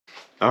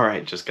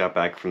Alright, just got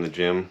back from the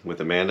gym with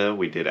Amanda.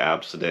 We did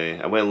abs today.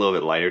 I went a little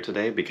bit lighter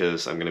today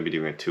because I'm going to be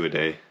doing 2 a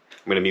day.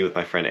 I'm going to meet with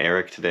my friend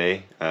Eric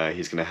today.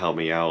 He's going to help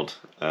me out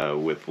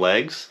with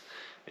legs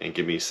and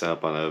get me set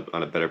up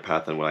on a better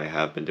path than what I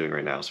have been doing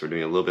right now. So we're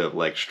doing a little bit of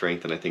leg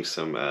strength and I think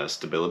some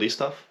stability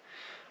stuff.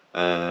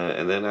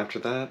 And then after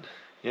that,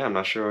 yeah, I'm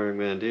not sure what I'm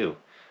going to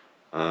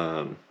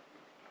do.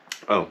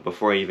 Oh,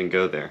 before I even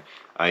go there,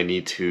 I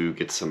need to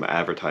get some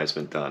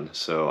advertisement done.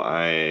 So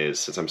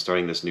since I'm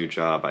starting this new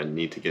job, I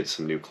need to get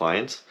some new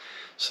clients.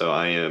 So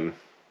I am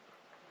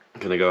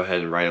gonna go ahead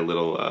and write a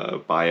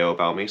little bio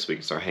about me so we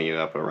can start hanging it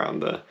up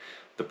around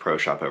the pro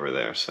shop over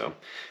there. So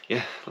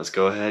yeah, let's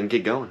go ahead and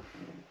get going.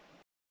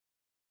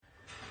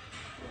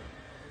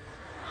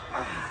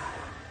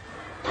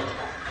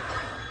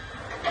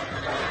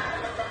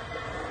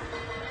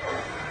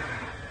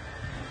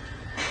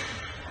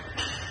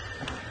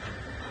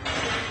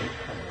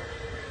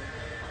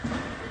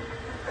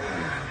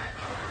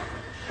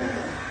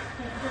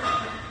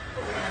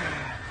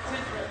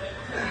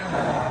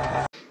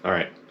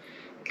 Alright,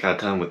 got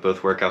done with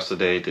both workouts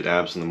today. Did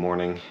abs in the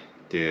morning,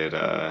 did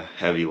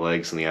heavy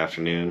legs in the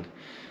afternoon.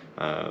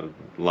 A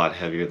lot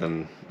heavier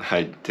than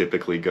I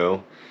typically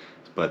go,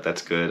 but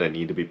that's good. I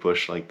need to be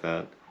pushed like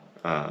that.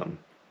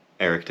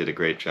 Eric did a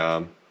great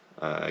job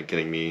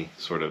getting me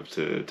sort of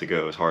to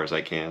go as hard as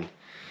I can.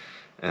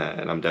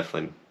 And I'm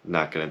definitely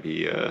not going to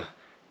be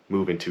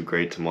moving too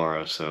great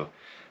tomorrow, so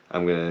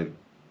I'm going to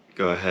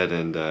go ahead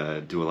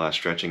and do a lot of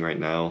stretching right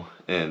now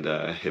and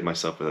hit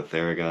myself with a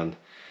Theragun.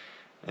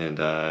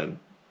 And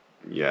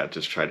yeah,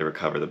 just try to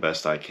recover the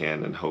best I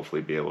can and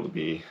hopefully be able to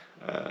be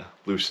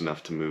loose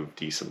enough to move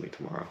decently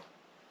tomorrow.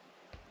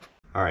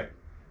 Alright,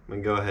 I'm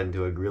going to go ahead and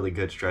do a really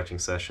good stretching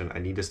session. I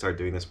need to start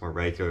doing this more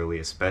regularly,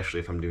 especially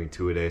if I'm doing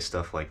 2 a day,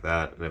 stuff like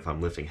that, and if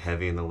I'm lifting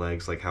heavy in the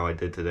legs like how I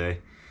did today.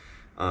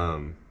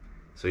 So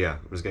yeah,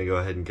 I'm just going to go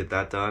ahead and get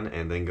that done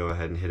and then go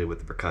ahead and hit it with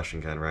the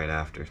percussion gun right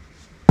after.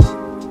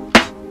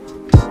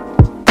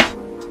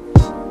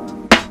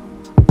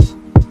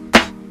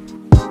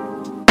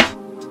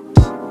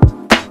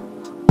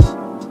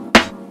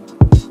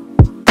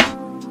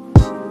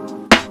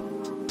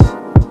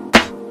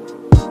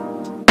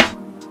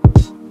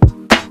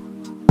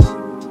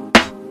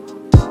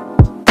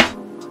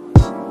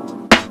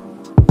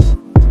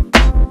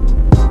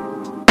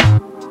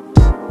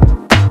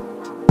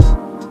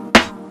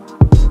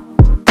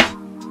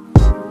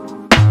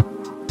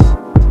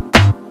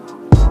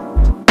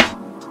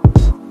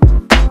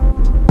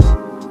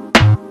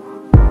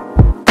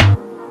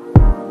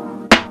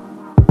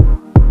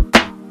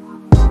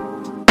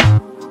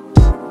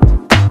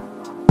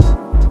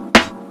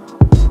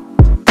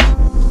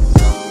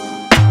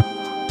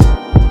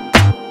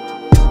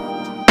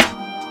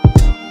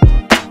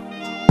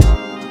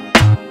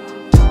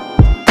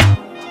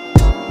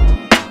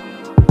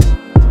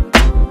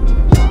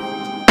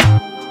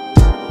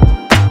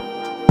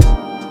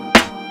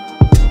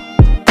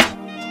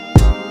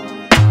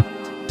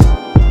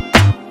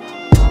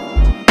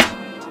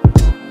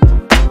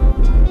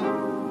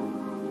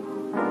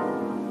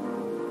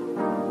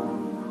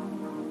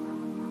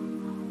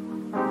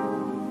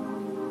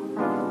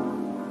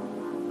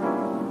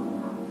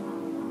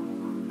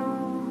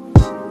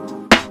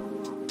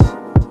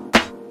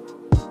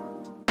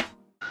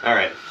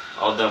 Alright,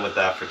 all done with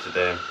that for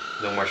today.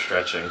 No more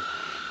stretching.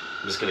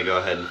 I'm just going to go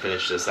ahead and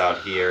finish this out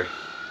here.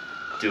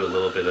 Do a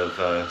little bit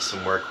of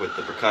some work with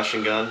the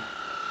percussion gun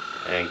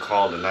and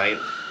call it a night.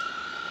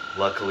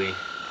 Luckily,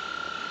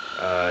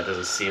 it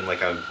doesn't seem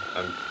like I'm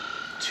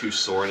too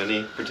sore in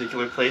any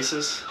particular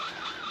places.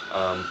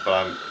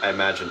 But I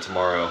imagine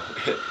tomorrow,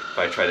 if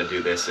I try to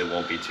do this, it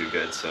won't be too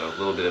good. So a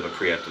little bit of a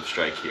preemptive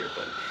strike here.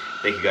 But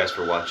thank you guys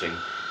for watching.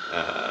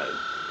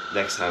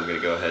 Next time I'm going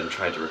to go ahead and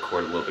try to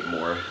record a little bit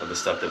more of the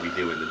stuff that we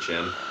do in the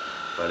gym.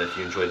 But if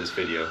you enjoyed this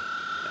video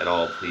at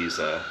all, please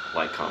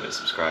like, comment,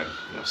 subscribe,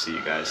 and I'll see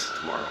you guys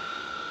tomorrow.